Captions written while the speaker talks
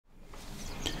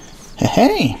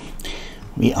Hey,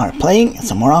 we are playing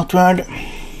some more Outward,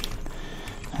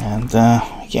 and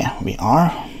yeah, we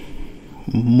are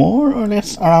more or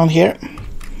less around here.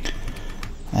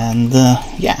 And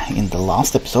yeah, in the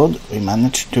last episode we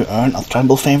managed to earn a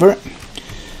tribal favor,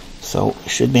 so we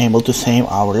should be able to save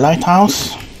our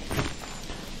lighthouse.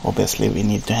 Obviously we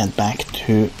need to head back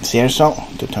to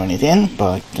Chersonese to turn it in,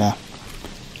 but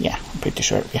yeah, I'm pretty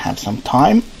sure we have some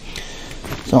time.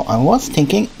 So I was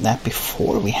thinking that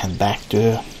before we head back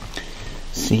to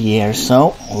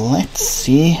Chersonese, let's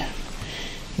see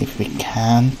if we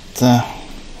can't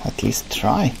at least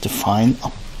try to find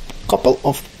a couple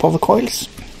of power coils,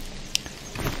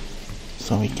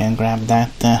 so we can grab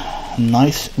that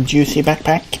nice juicy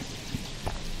backpack.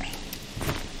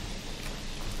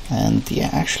 And yeah,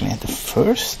 actually the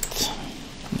first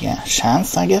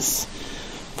chance, I guess,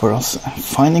 for us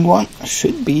finding one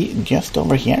should be just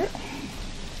over here.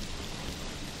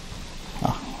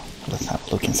 Let's have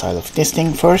a look inside of this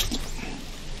thing first.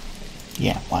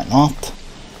 Yeah, why not?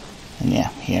 And yeah,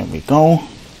 here we go.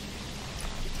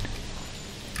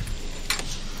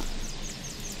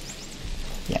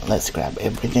 Yeah, let's grab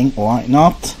everything, why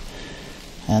not?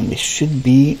 And we should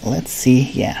be, let's see,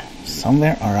 yeah,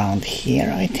 somewhere around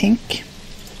here, I think.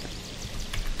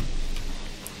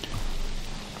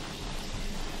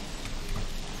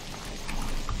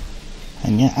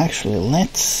 And yeah, actually,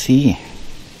 let's see.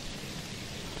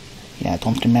 Yeah, I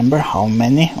don't remember how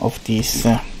many of these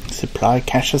supply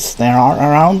caches there are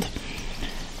around,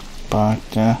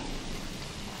 but I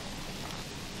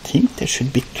think there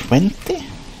should be 20.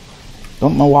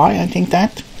 Don't know why I think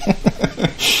that.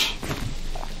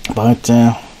 But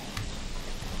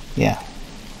yeah,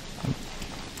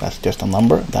 that's just a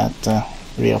number that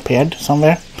reappeared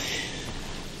somewhere.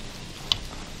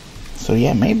 So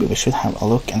yeah, maybe we should have a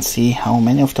look and see how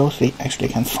many of those we actually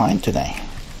can find today.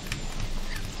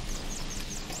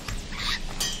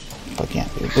 But yeah,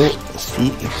 we will see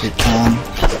if we can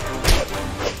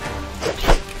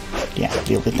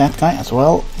deal with that guy as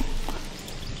well.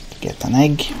 Get an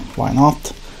egg, why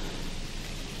not?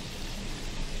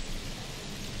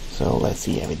 So let's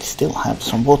see, we still have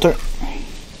some water.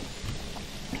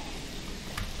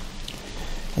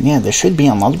 And yeah, there should be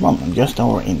another one just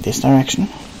over in this direction.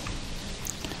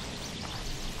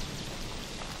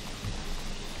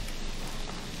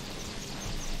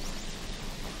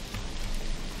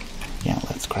 Yeah,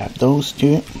 let's grab those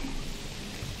two.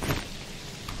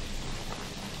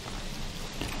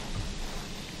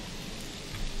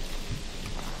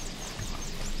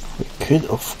 We could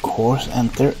of course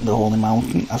enter the Holy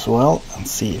Mountain as well and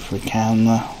see if we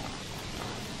can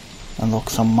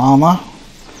unlock some mana,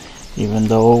 even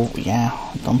though yeah,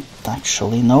 I don't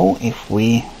actually know if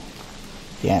we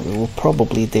will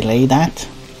probably delay that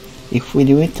if we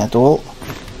do it at all.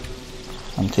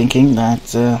 I'm thinking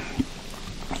that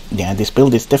yeah, this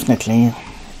build is definitely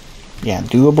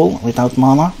doable without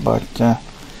mana, but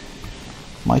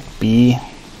might be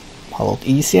a lot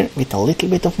easier with a little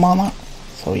bit of mana.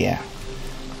 So yeah,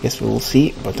 guess we will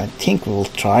see, but I think we will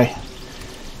try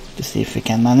to see if we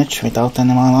can manage without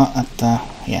any mana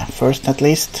at first at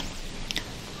least.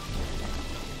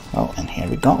 Oh, and here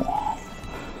we go,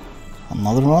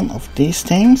 another one of these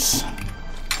things.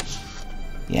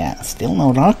 Yeah, still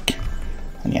no luck,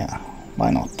 and yeah,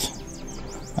 why not?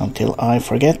 Until I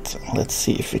forget, let's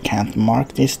see if we can't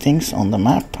mark these things on the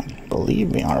map. I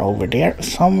believe we are over there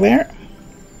somewhere.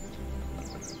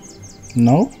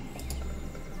 No?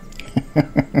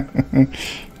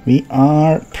 We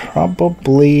are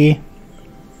probably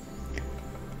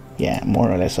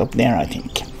more or less up there, I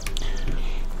think.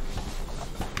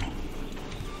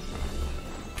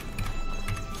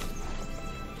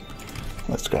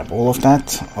 Let's grab all of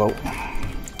that. Oh,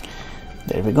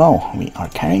 there we go. We are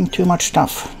carrying too much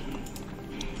stuff.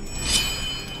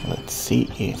 Let's see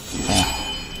if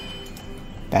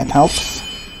that helps.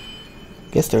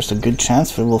 Guess there's a good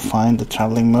chance we will find the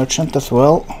traveling merchant as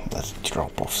well. Let's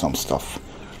drop off some stuff.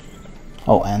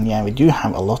 Oh, and yeah, we do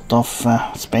have a lot of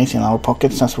space in our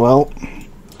pockets as well,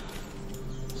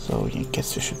 so I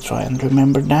guess we should try and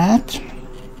remember that.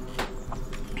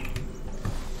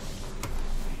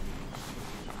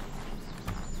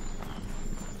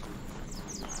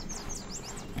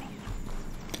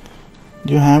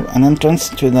 Do have an entrance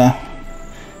to the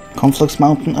Conflux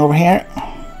Mountain over here.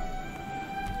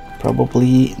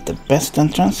 Probably the best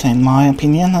entrance in my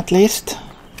opinion, at least.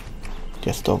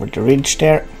 Just over the ridge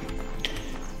there.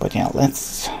 But yeah,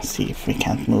 let's see if we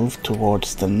can't move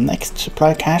towards the next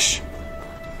supply cache.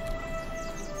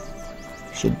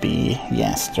 Should be,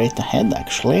 straight ahead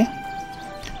actually.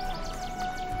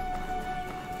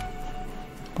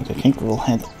 But I think we'll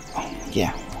head,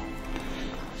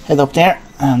 head up there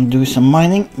and do some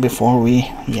mining before we,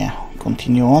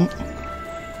 continue on.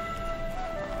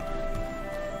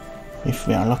 If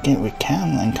we are lucky, we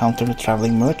can encounter the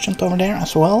traveling merchant over there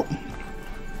as well.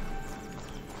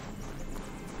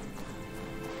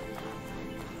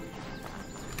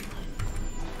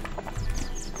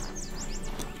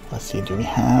 Let's see, do we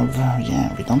have...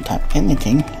 we don't have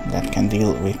anything that can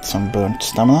deal with some burnt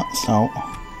stamina, so...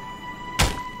 I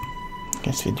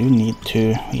guess we do need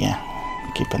to,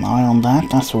 keep an eye on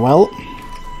that as well.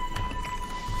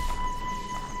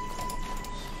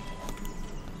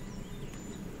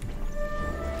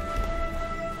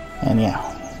 And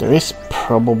there is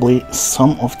probably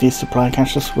some of these supply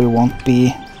caches we won't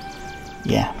be,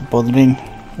 bothering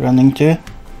running to.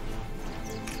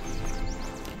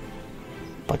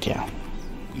 But I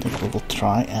think we will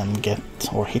try and get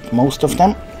or hit most of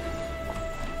them.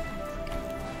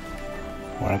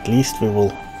 Or at least we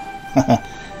will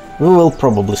we will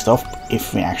probably stop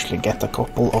if we actually get a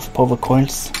couple of power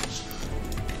coils.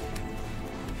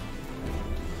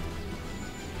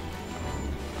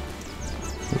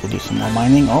 We will do some more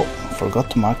mining. Oh,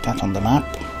 forgot to mark that on the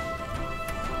map.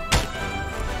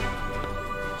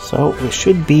 So we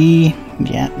should be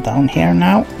down here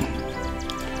now.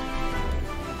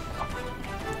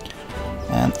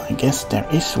 And I guess there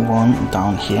is one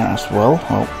down here as well.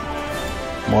 Oh,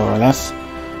 more or less.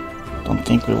 Don't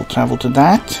think we will travel to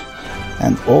that.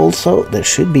 And also there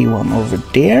should be one over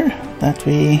there that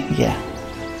we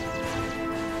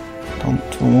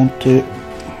don't want to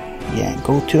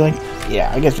go to.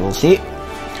 I guess we'll see.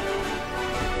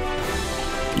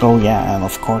 Oh and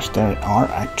of course there are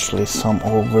actually some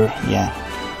over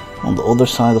on the other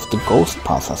side of the ghost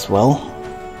pass as well.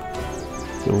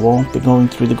 We won't be going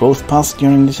through the ghost pass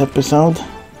during this episode,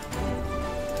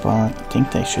 but I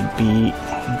think they should be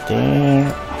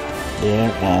there,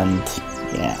 and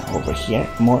over here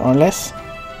more or less.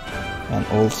 And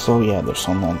also there's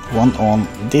one on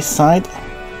this side.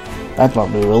 That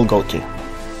one we will go to.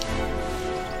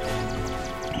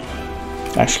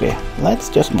 Actually, let's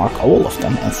just mark all of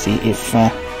them and see if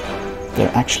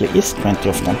there actually is 20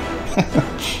 of them.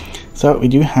 So we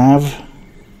do have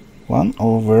one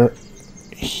over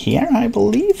here, I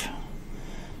believe,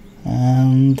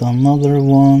 and another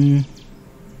one,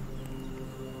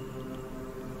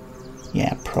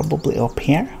 probably up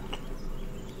here.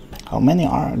 How many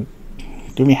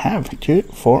do we have? 2,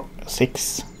 4,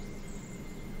 6,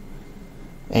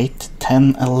 8,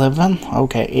 10, 11.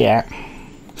 Okay,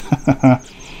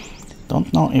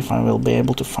 don't know if I will be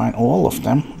able to find all of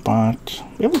them, but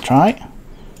we will try.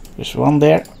 There's one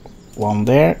there, one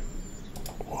there,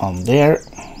 one there.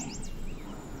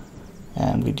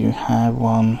 And we do have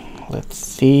one, let's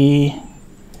see,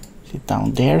 is it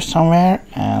down there somewhere,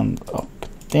 and up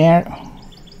there,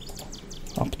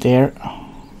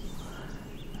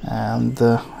 and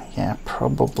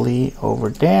probably over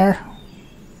there.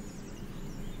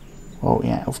 Oh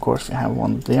of course we have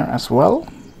one there as well.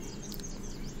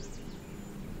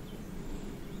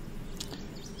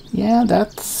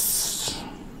 That's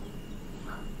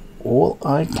all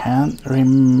I can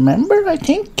remember, I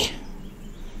think.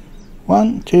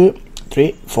 1, 2,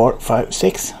 3, 4, 5,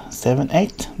 6, 7,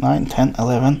 8, 9, 10,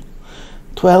 11,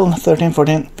 12, 13,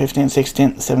 14, 15,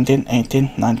 16, 17,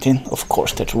 18, 19. Of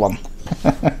course there's one.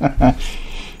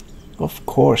 Of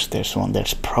course there's one.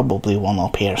 There's probably one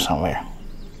up here somewhere.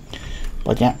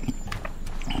 But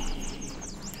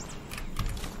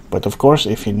but of course,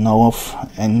 if you know of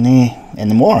any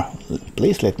more,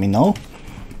 please let me know.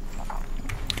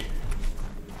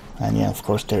 And of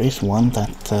course there is one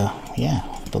that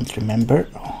don't remember.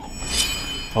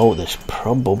 Oh, there's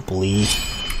probably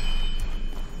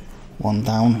one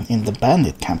down in the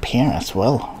bandit camp here as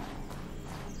well.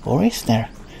 Or is there?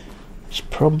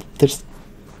 There's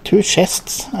 2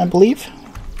 chests, I believe.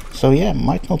 So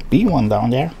might not be one down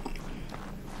there.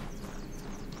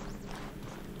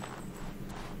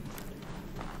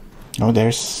 Oh,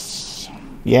 there's...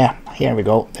 here we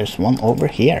go. There's one over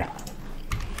here.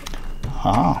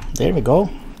 Ah, there we go.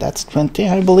 That's 20,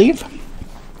 I believe.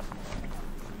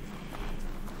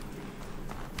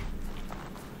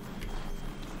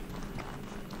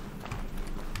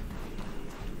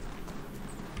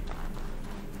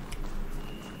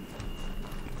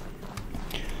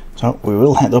 So we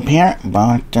will head up here,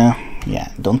 but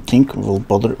don't think we'll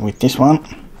bother with this one.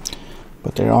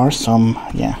 But there are some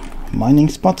mining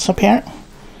spots up here,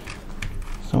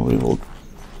 so we will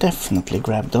definitely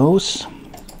grab those.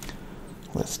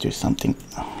 Let's do something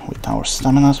with our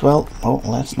stamina as well. Oh,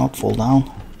 let's not fall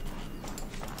down.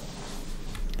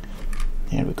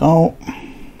 Here we go.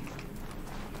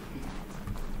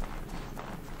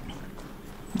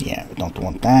 don't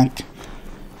want that.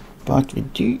 But we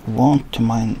do want to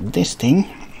mine this thing.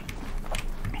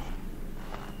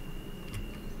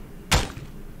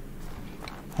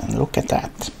 And look at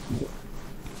that.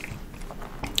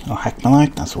 Oh,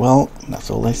 hackmanite as well, that's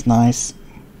always nice.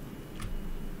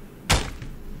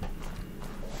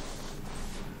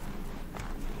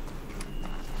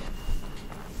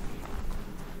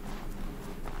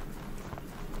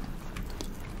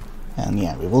 And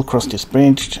yeah, we will cross this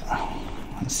bridge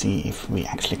and see if we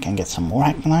actually can get some more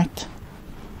hackmanite.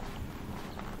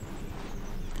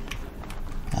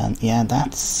 And yeah,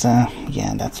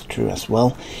 that's true as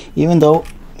well. Even though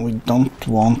we don't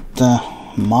want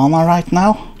mana right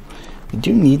now, we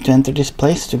do need to enter this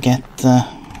place to get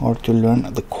or to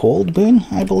learn the cold boon,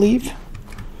 I believe.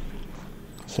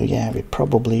 So yeah, we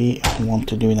probably want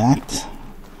to do that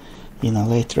in a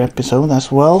later episode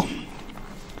as well.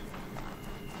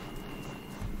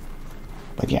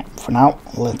 But yeah, for now,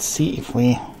 let's see if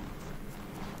we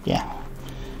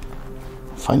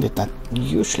find it that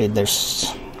usually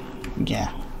there's a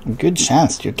good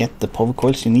chance to get the power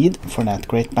coils you need for that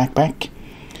great backpack.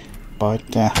 But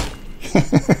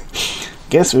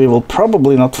guess we will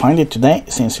probably not find it today,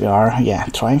 since we are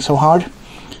trying so hard.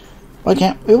 But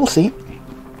yeah, we will see.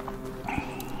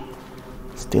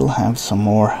 Still have some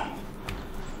more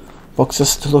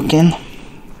boxes to look in.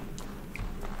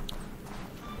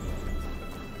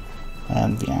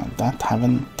 And yeah, that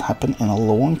haven't happened in a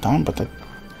long time, but I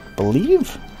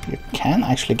believe you can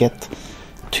actually get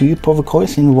 2 power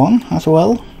coils in one as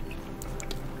well.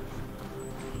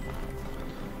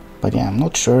 But yeah, I'm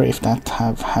not sure if that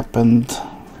have happened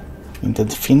in the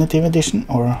definitive edition,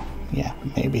 or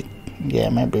maybe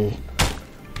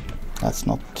that's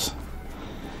not,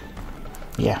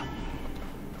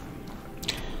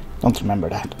 don't remember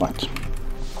that, but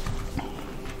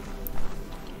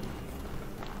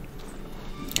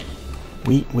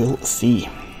we will see.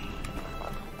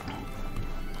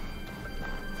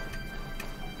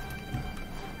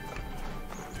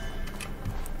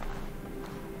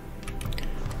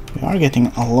 We are getting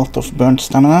a lot of burnt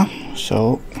stamina,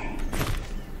 so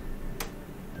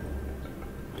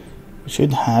we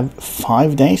should have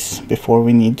 5 days before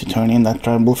we need to turn in that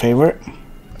tribal favor.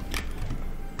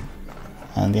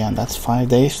 And yeah, that's 5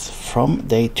 days from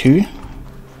day 2.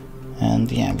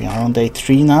 And yeah, we are on day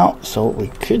 3 now, so we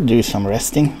could do some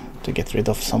resting to get rid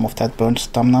of some of that burnt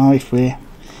stamina if we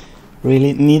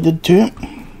really needed to.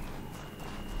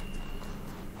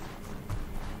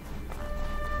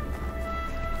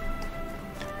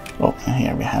 Oh,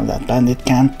 here we have that bandit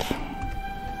camp.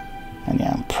 And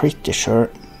yeah, I'm pretty sure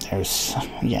there's,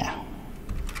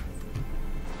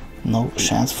 no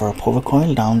chance for a power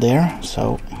coil down there,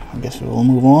 so I guess we will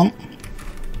move on.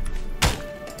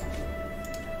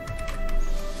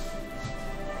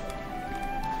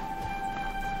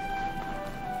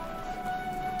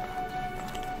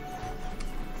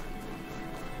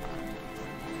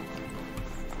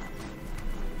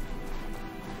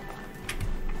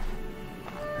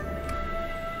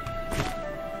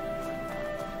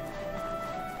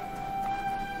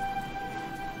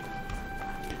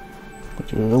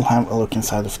 We will have a look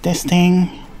inside of this thing.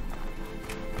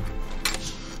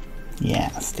 Yeah,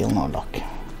 still no luck.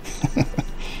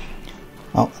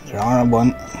 Oh, there are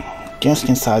one just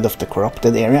inside of the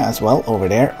corrupted area as well, over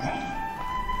there.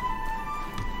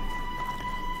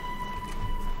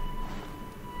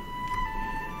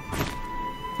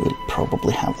 We'll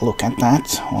probably have a look at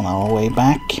that on our way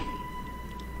back.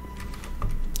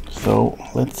 So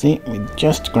let's see, we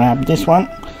just grabbed this one.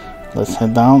 Let's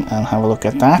head down and have a look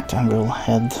at that, and we'll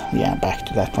head back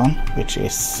to that one, which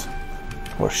is,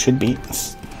 or should be,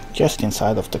 just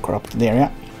inside of the corrupted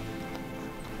area.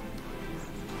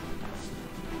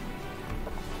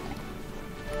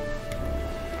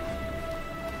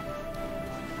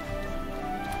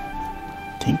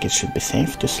 I think it should be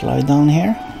safe to slide down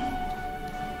here.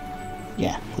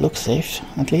 Yeah, looks safe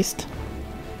at least.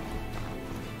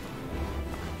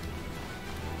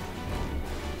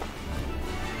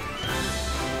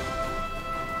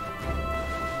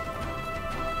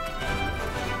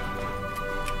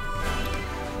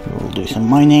 Do some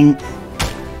mining.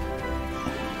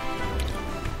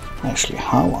 Actually,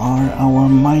 how are our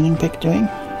mining pick doing?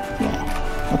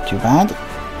 Yeah, not too bad.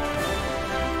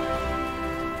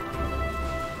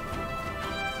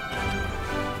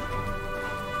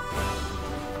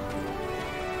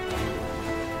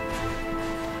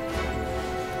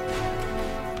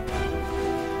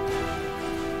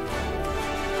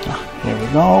 Here we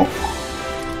go.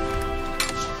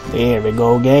 There we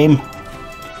go, game.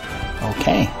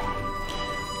 Okay.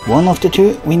 One of the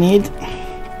 2 we need.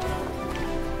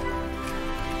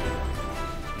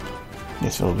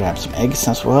 Guess we'll grab some eggs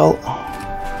as well.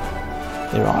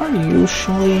 There are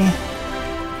usually,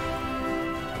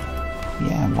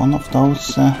 yeah, one of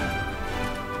those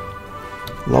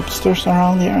lobsters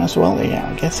around here as well. Yeah,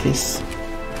 I guess he's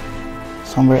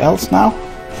somewhere else now.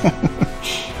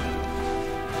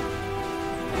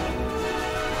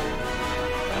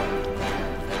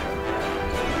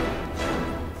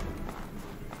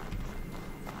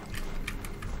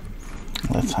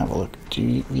 Let's have a look.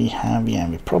 Do we have, yeah,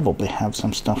 we probably have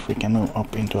some stuff we can move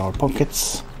up into our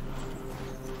pockets.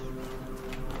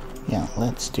 Yeah,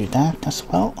 let's do that as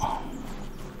well.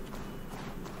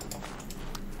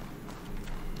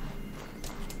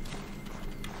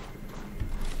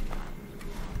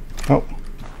 Oh,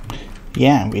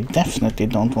 yeah, we definitely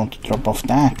don't want to drop off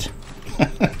that.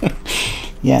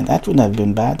 Yeah, that would have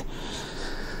been bad.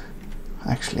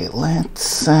 Actually,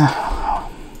 let's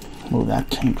move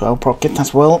that into our pocket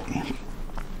as well.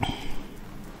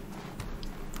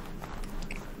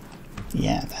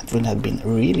 Yeah, that would have been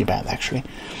really bad actually.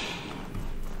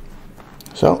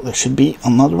 So there should be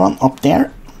another one up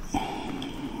there.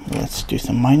 Let's do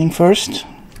some mining first.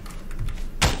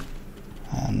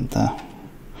 And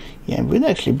yeah, it would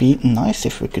actually be nice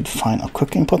if we could find a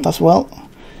cooking pot as well.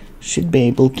 Should be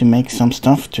able to make some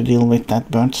stuff to deal with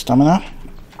that burnt stamina.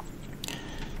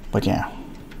 But yeah.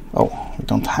 Oh, we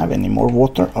don't have any more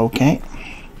water. Okay.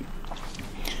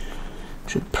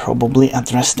 Should probably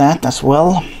address that as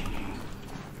well.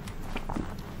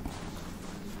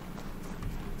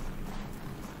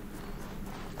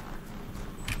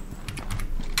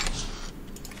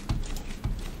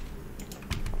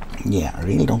 Yeah, I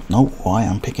really don't know why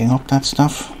I'm picking up that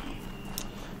stuff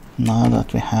now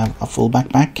that we have a full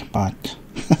backpack, but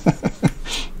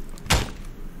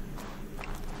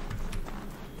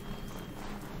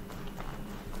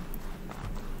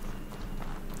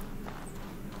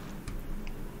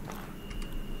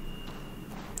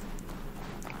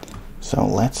so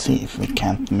let's see if we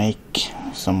can't make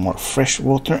some more fresh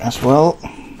water as well.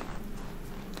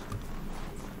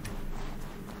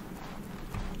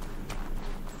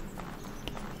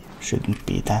 Shouldn't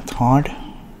be that hard.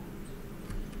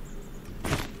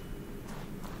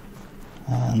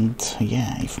 And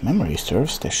yeah, if memory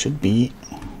serves, there should be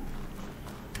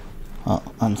an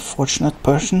unfortunate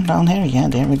person down here. Yeah,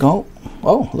 there we go.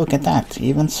 Oh, look at that.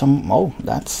 Even some, oh,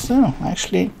 that's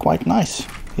actually quite nice,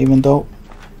 even though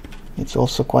it's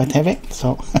also quite heavy.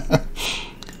 So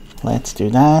let's do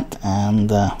that, and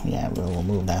yeah, we'll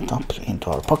move that up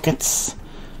into our pockets.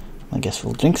 I guess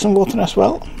we'll drink some water as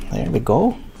well. There we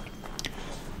go.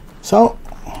 So,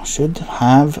 should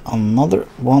have another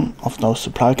one of those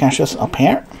supply caches up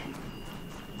here.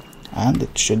 And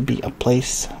it should be a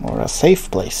place, or a safe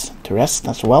place, to rest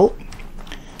as well.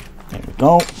 There we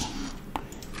go.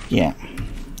 Yeah,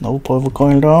 no power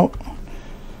coil though.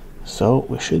 So,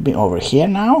 we should be over here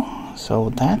now. So,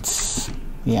 that's,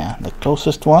 yeah, the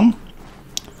closest one.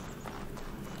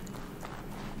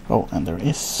 Oh, and there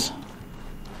is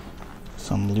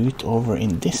some loot over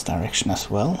in this direction as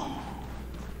well.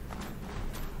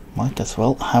 Might as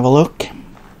well have a look.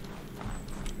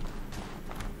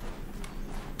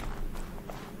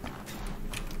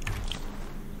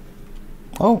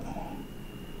 Oh,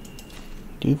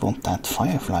 do want that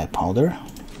firefly powder,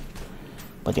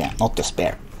 but yeah, not the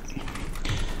spare.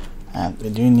 And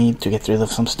we do need to get rid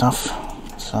of some stuff,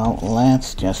 so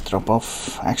let's just drop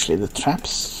off actually the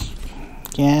traps.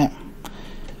 Yeah,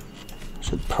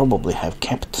 should probably have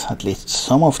kept at least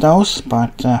some of those,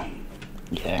 but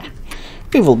yeah,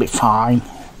 we will be fine.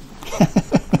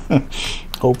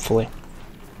 Hopefully.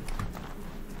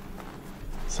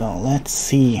 So let's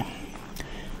see.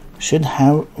 Should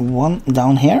have one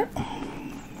down here.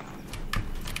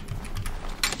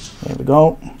 There we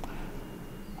go.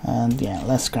 And yeah,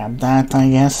 let's grab that, I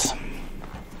guess.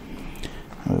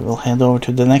 We will head over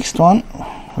to the next one,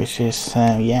 which is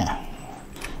yeah,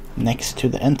 next to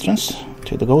the entrance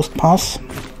to the ghost pass.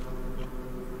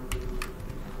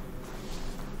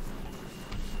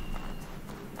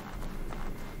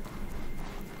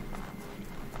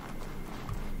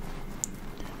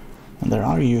 There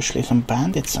are usually some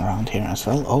bandits around here as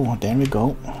well. Oh, there we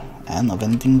go. And a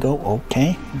Wendigo.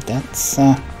 Okay, that's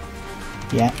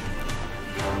yeah.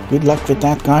 Good luck with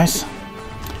that, guys.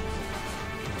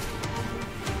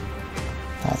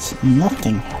 That's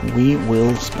nothing we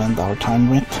will spend our time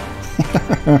with.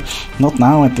 Not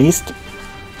now, at least.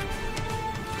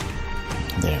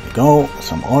 There we go.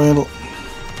 Some oil.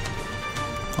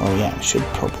 Oh yeah, I should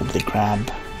probably grab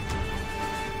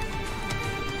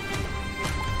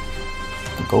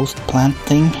ghost plant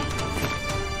thing,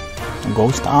 a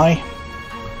ghost eye.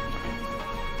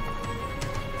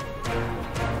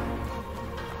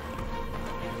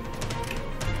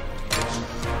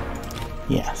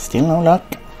 Yeah, still no luck.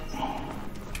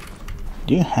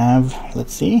 Do you have,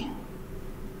 let's see.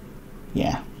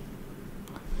 Yeah.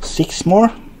 6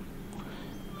 more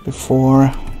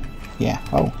before, yeah,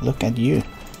 oh, look at you.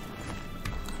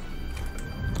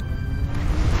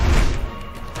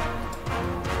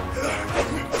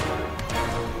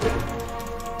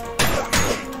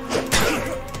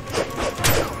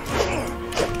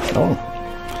 Oh,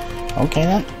 okay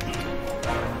then.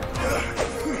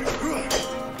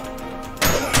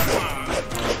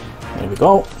 There we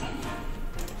go.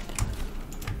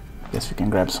 Guess we can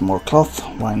grab some more cloth,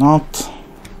 why not?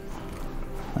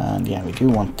 And yeah, we do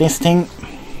want this thing.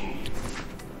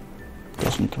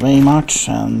 Doesn't weigh much,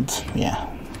 and yeah,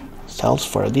 sells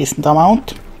for a decent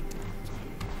amount.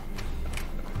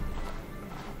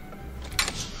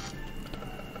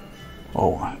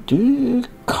 Oh, I do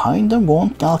kinda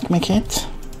want the alchemy kit.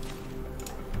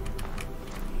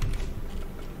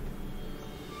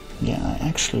 Yeah,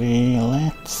 actually,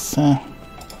 let's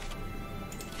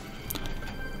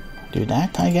do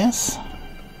that, I guess.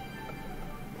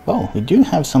 Oh, we do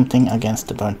have something against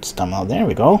the burnt stamina. There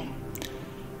we go.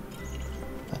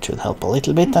 That should help a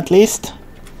little bit at least.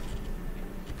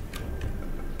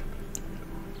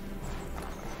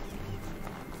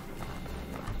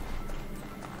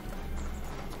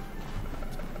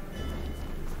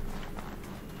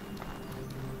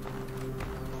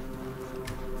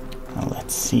 Now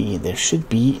let's see, there should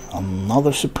be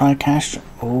another supply cache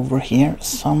over here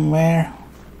somewhere.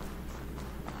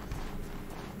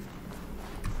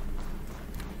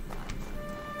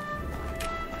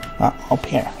 Ah, up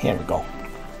here, here we go.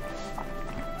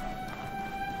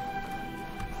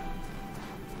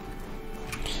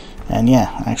 And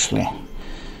yeah, actually,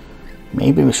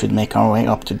 maybe we should make our way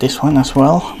up to this one as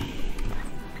well.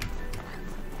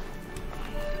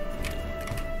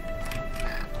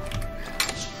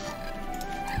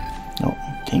 Oh,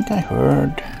 I think I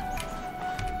heard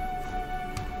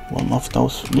one of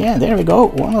those. Yeah, there we go,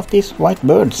 one of these white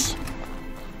birds.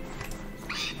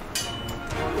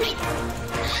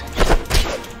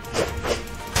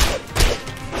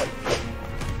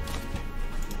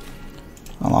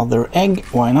 Another egg,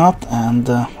 why not? And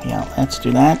yeah, let's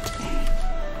do that.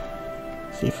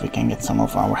 See if we can get some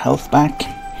of our health back.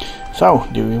 So,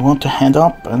 do we want to head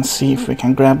up and see if we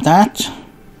can grab that?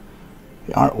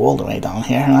 We are all the way down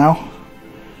here now.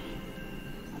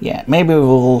 Yeah, maybe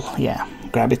we'll, yeah,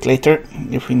 grab it later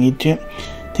if we need to.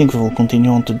 I think we'll continue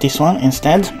on to this one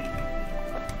instead.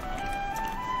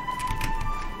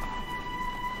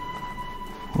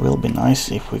 Will be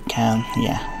nice if we can,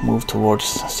 yeah, move towards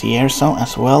Cierzo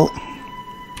as well.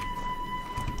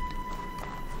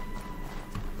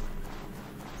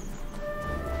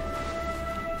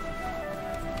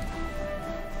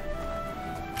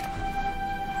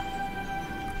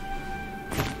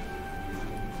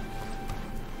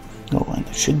 Oh, and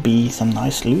there should be some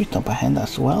nice loot up ahead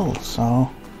as well,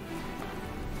 so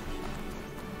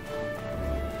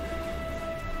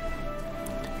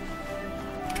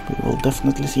we will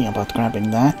definitely see about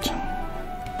grabbing that.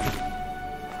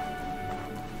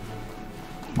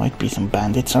 Might be some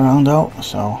bandits around though,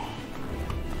 so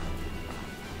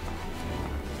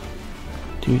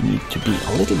do need to be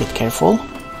a little bit careful.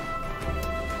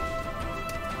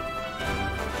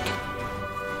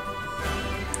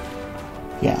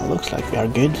 Yeah, looks like we are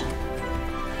good.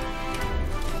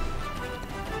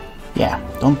 Yeah,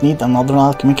 don't need another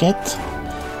alchemy kit.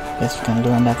 Guess we can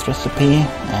learn that recipe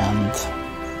and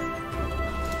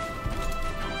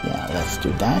yeah, let's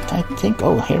do that, I think.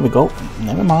 Oh, here we go.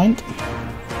 Never mind.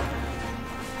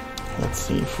 Let's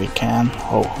see if we can.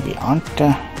 Oh, we aren't.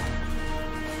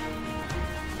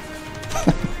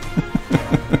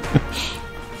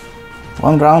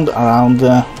 One round around.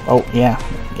 Oh, yeah.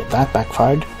 Get that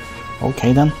backfired.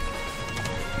 Okay, then.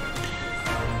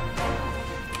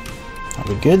 Are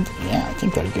we good? Yeah, I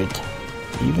think we're good.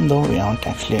 Even though we aren't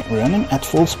actually running at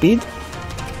full speed.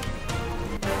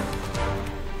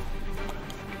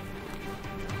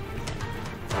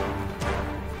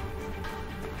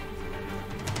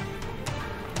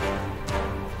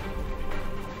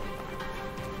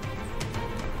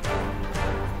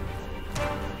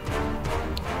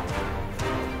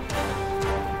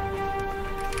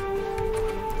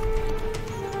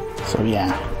 So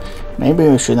yeah, maybe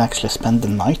we should actually spend the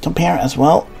night up here as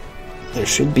well. There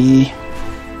should be,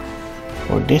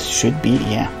 or this should be,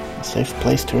 yeah, a safe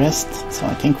place to rest. So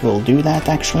I think we'll do that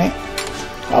actually.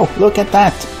 Oh, look at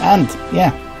that! And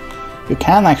yeah, you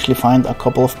can actually find a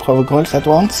couple of coils at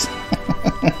once.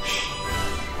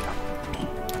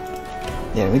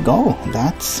 There we go.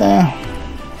 That's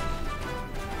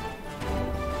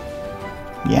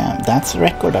yeah, that's a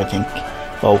record, I think.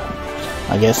 Oh,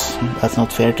 I guess that's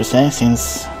not fair to say,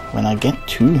 since when I get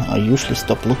 2 I usually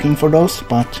stop looking for those,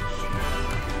 but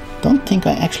don't think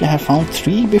I actually have found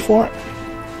 3 before.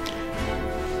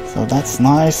 So that's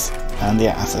nice. And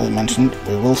yeah, as I mentioned,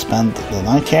 we will spend the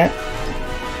night here.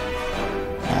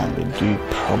 And we do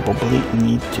probably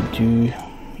need to do,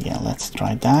 yeah, let's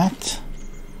try that.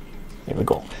 There we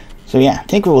go. So yeah, I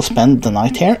think we will spend the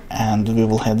night here, and we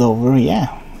will head over,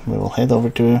 yeah, we will head over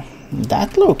to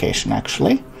that location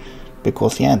actually,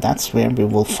 because yeah, that's where we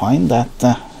will find that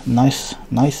nice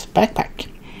backpack.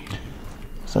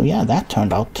 So yeah, that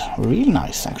turned out really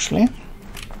nice actually.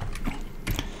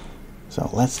 So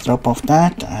let's drop off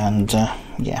that, and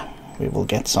yeah, we will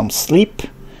get some sleep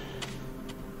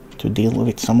to deal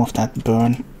with some of that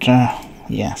burnt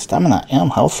yeah, stamina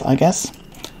and health, I guess.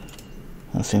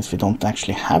 And since we don't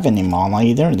actually have any mana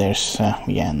either, there's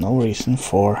yeah, no reason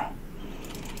for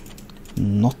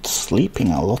not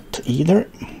sleeping a lot either.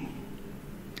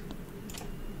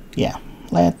 Yeah,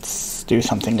 let's do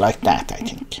something like that, I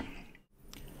think.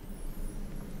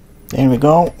 There we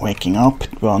go, waking up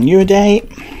to a new day.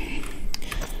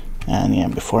 And yeah,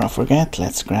 before I forget,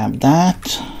 let's grab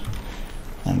that.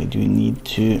 And we do need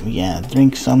to, yeah,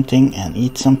 drink something and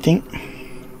eat something.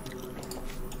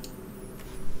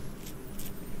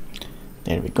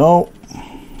 There we go.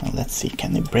 And let's see,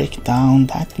 can we break down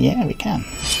that? Yeah, we can.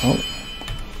 So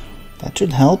that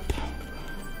should help.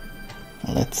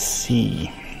 Let's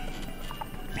see.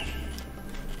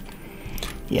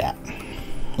 Yeah,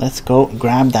 let's go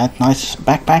grab that nice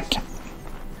backpack.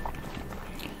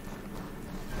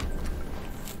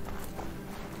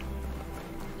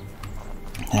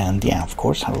 And yeah, of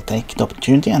course, I will take the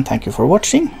opportunity and thank you for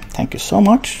watching. Thank you so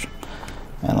much.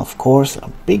 And of course, a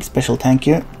big special thank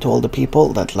you to all the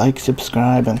people that like,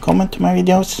 subscribe and comment to my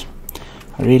videos.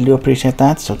 I really do appreciate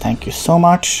that, so thank you so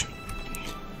much.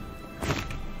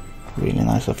 Really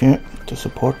nice of you to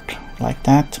support like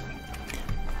that.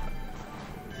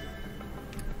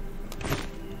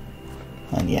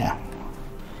 And yeah,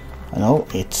 I know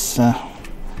it's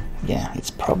yeah,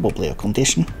 it's probably a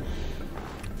condition.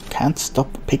 Can't stop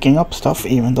picking up stuff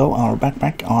even though our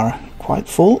backpack are quite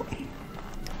full.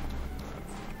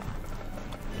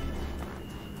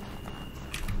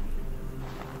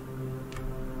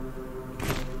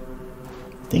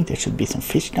 I think there should be some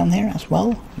fish down here as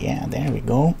well. Yeah, there we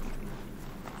go.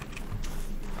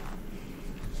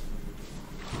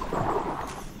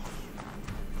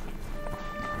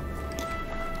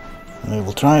 And we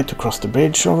will try to cross the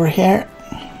bridge over here.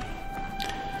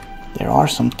 There are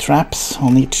some traps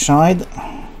on each side.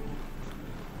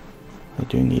 We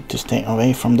do need to stay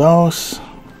away from those.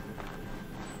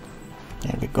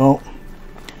 There we go.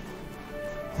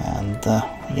 And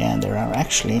yeah, there are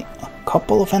actually a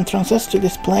couple of entrances to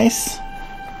this place.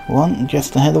 One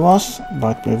just ahead of us,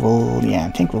 but we will, yeah,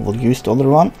 I think we will use the other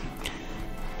one.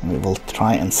 We will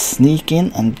try and sneak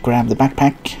in and grab the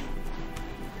backpack.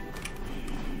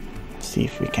 See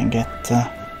if we can get...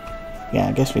 yeah,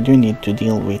 I guess we do need to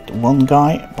deal with one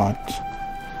guy, but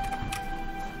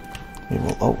we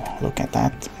will, oh, look at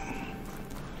that.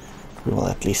 We will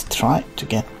at least try to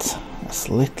get as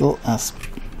little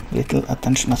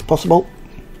attention as possible.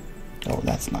 Oh,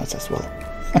 that's nice as well.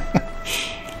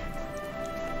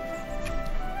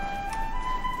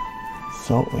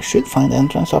 So we should find the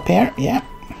entrance up here, yeah.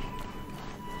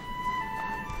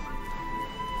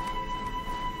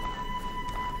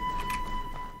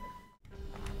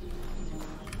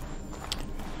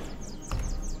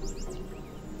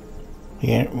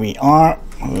 Here we are.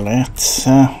 Let's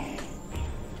yeah,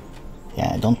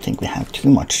 I don't think we have too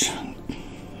much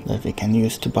that we can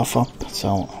use to buff up,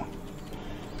 so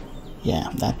yeah,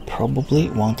 that probably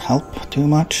won't help too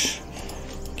much.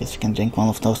 Guess we can drink one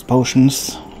of those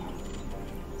potions.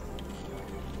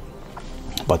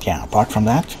 But yeah, apart from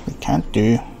that, we can't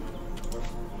do,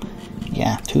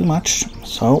 yeah, too much,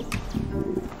 so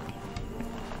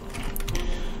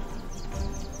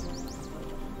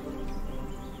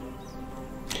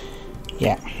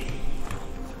yeah.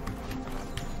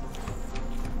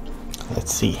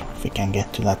 Let's see if we can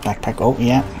get to that backpack. Oh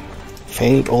yeah,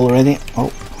 failed already.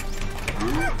 Oh,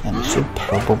 and we should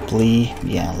probably,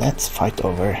 yeah, let's fight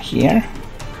over here,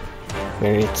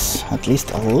 where it's at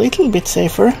least a little bit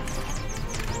safer.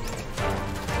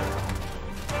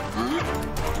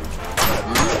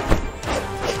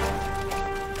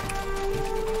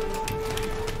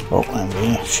 Oh, and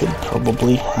we should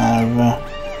probably have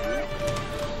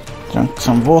drunk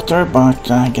some water,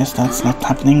 but I guess that's not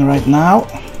happening right now.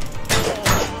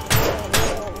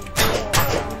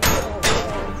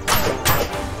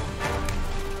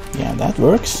 Yeah, that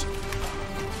works.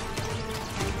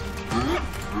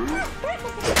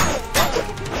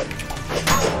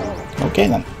 Okay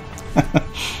then.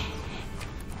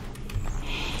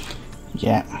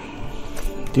 Yeah,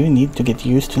 do need to get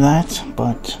used to that,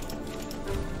 but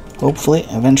hopefully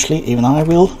eventually even I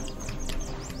will.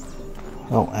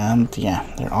 Oh, and yeah,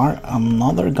 there are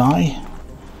another guy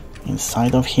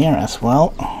inside of here as well,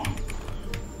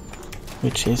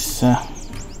 which is there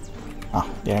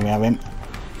we have him.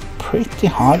 Pretty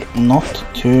hard not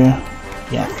to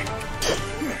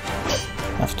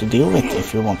have to deal with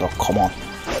if you want. Oh, come on.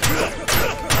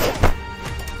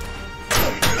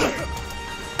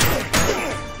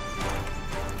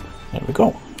 There we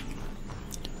go.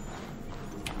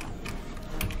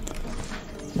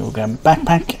 We'll grab a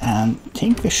backpack and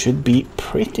think we should be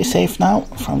pretty safe now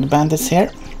from the bandits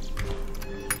here.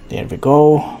 There we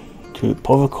go. 2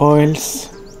 power coils.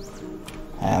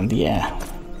 And yeah,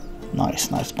 nice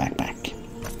backpack.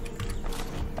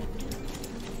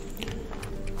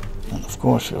 And of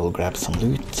course we'll grab some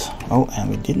loot. Oh, and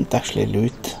we didn't actually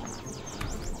loot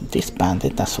this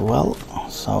bandit as well,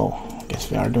 so I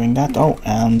guess we are doing that. Oh,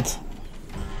 and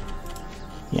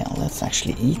yeah, let's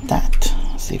actually eat that.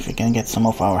 See if we can get some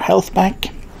of our health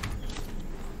back.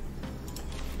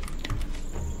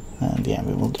 And yeah,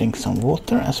 we will drink some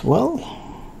water as well.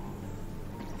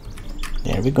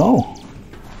 There we go.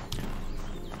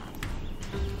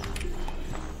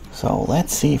 So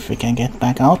let's see if we can get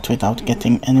back out without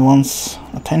getting anyone's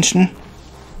attention.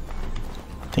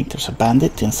 I think there's a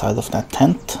bandit inside of that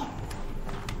tent.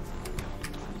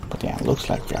 But yeah, looks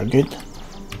like we are good.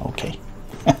 Okay.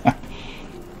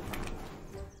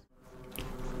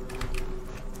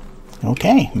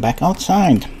 Okay, back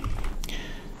outside.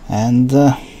 And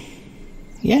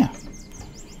yeah,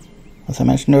 as I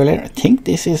mentioned earlier, I think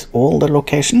this is all the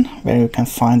location where you can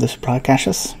find the supply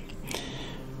caches.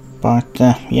 But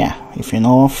yeah, if you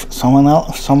know of someone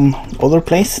else, some other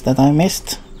place that I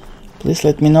missed, please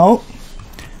let me know.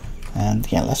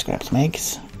 And yeah, let's grab some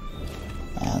eggs.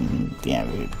 And yeah,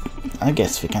 I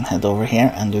guess we can head over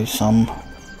here and do some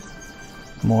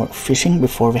more fishing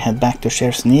before we head back to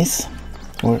Chersonese.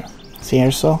 Or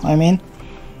Cierso, I mean.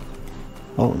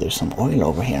 Oh, there's some oil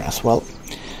over here as well.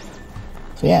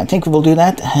 So yeah, I think we will do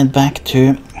that, head back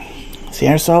to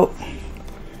Cierso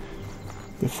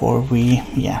before we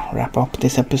wrap up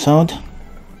this episode.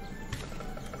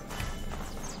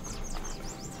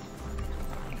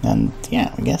 And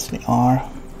yeah, I guess we are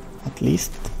at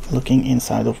least looking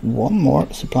inside of one more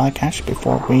supply cache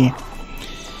before we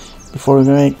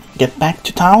get back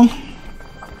to town.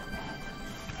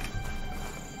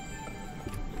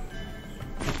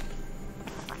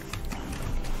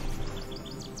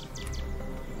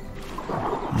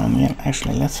 And yeah,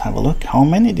 actually let's have a look. How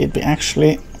many did we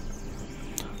actually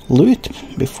loot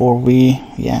before we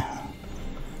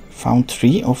found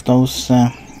 3 of those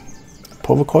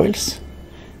power coils?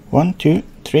 1, 2,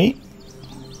 3,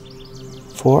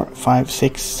 4, 5,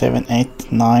 6, 7,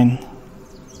 8, 9,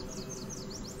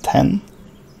 10,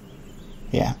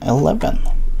 11.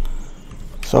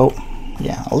 So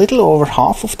yeah, a little over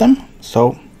half of them.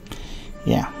 So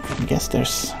yeah, I guess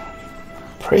there's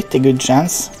pretty good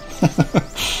chance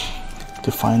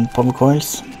to find power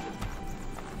coils.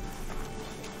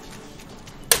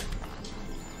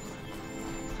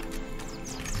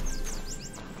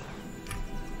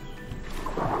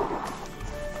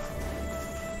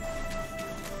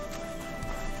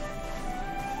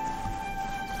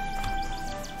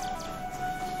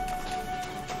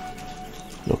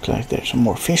 Look like there's some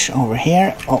more fish over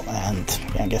here. Oh, and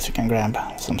yeah, I guess we can grab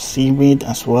some seaweed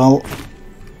as well.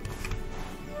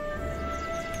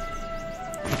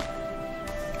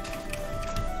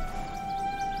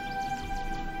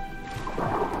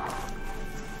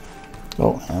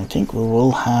 Oh, and I think we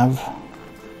will have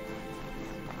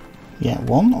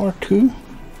 1 or 2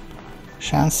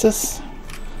 chances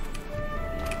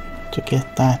to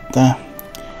get that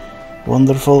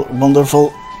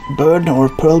wonderful bird or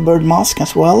pearl bird mask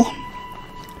as well.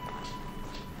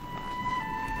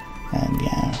 And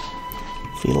yeah,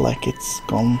 I feel like it's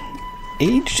gone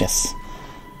ages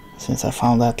since I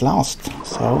found that last,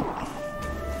 so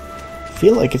I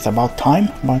feel like it's about time,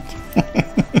 but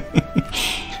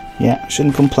yeah,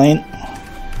 shouldn't complain.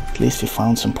 At least we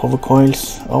found some power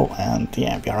coils. Oh, and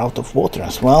yeah, we are out of water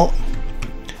as well.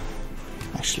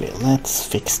 Actually, let's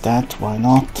fix that, why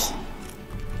not?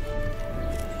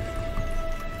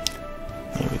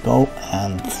 There we go.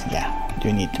 And yeah,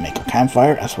 do need to make a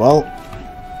campfire as well.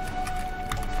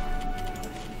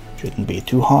 Shouldn't be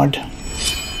too hard.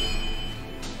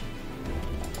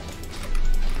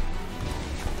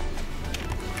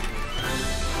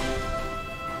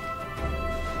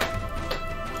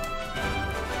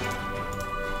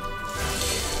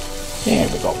 There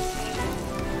we go.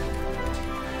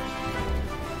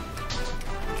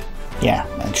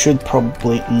 I should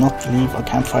probably not leave a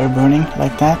campfire burning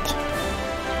like that.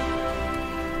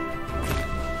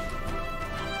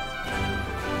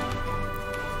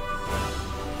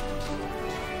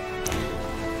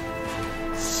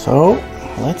 So,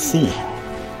 let's see.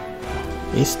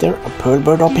 Is there a pearl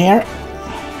bird up here?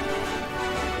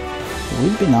 It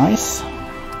would be nice.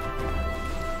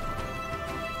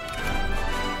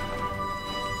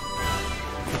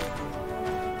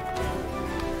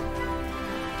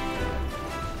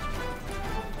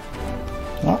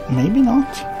 No, maybe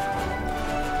not.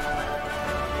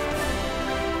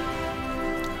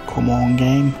 Come on,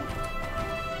 game.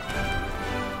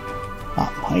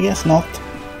 Ah, I guess not.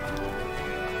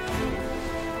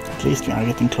 At least we are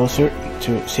getting closer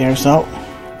to Cherso.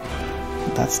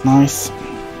 That's nice.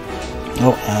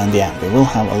 Oh, and yeah, we will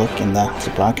have a look in the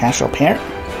supply cache up here.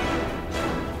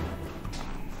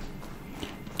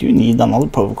 Do need another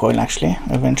power coil actually,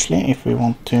 eventually, if we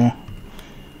want to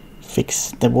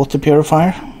fix the water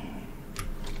purifier.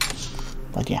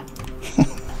 But yeah.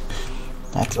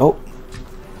 That's oh.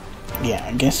 Yeah,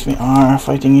 I guess we are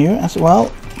fighting you as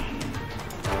well.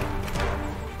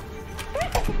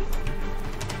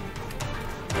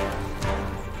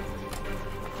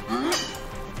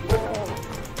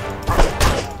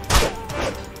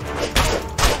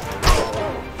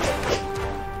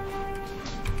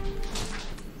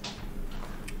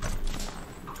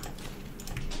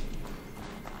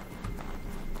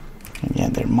 Yeah,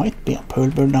 there might be a pearl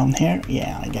bird down here.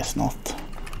 Yeah, I guess not.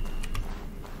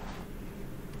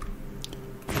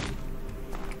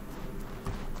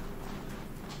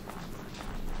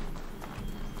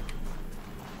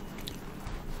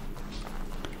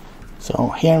 So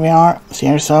here we are,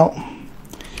 Cherso.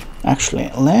 Actually,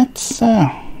 let's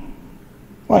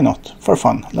why not? For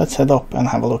fun, let's head up and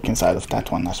have a look inside of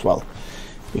that one as well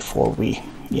before we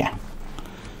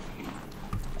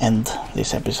end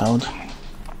this episode.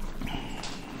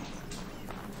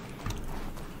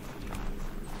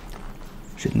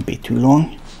 Shouldn't be too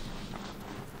long.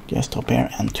 Just up here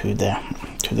and to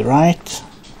the right.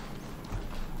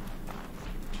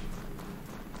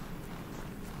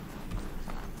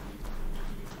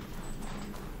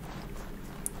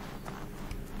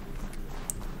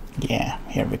 Yeah,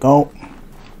 here we go.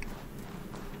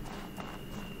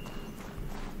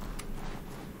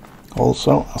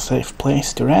 Also a safe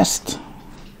place to rest.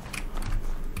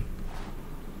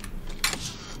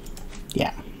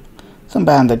 Yeah. Some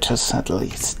bandages at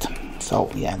least. So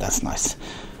yeah, that's nice.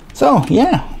 So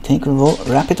yeah, I think we will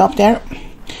wrap it up there.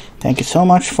 Thank you so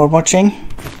much for watching.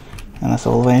 And as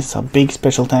always, a big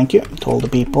special thank you to all the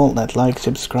people that like,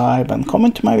 subscribe and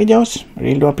comment to my videos. I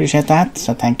really do appreciate that.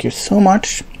 So thank you so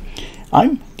much.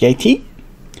 I'm JT.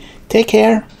 Take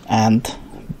care and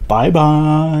bye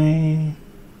bye.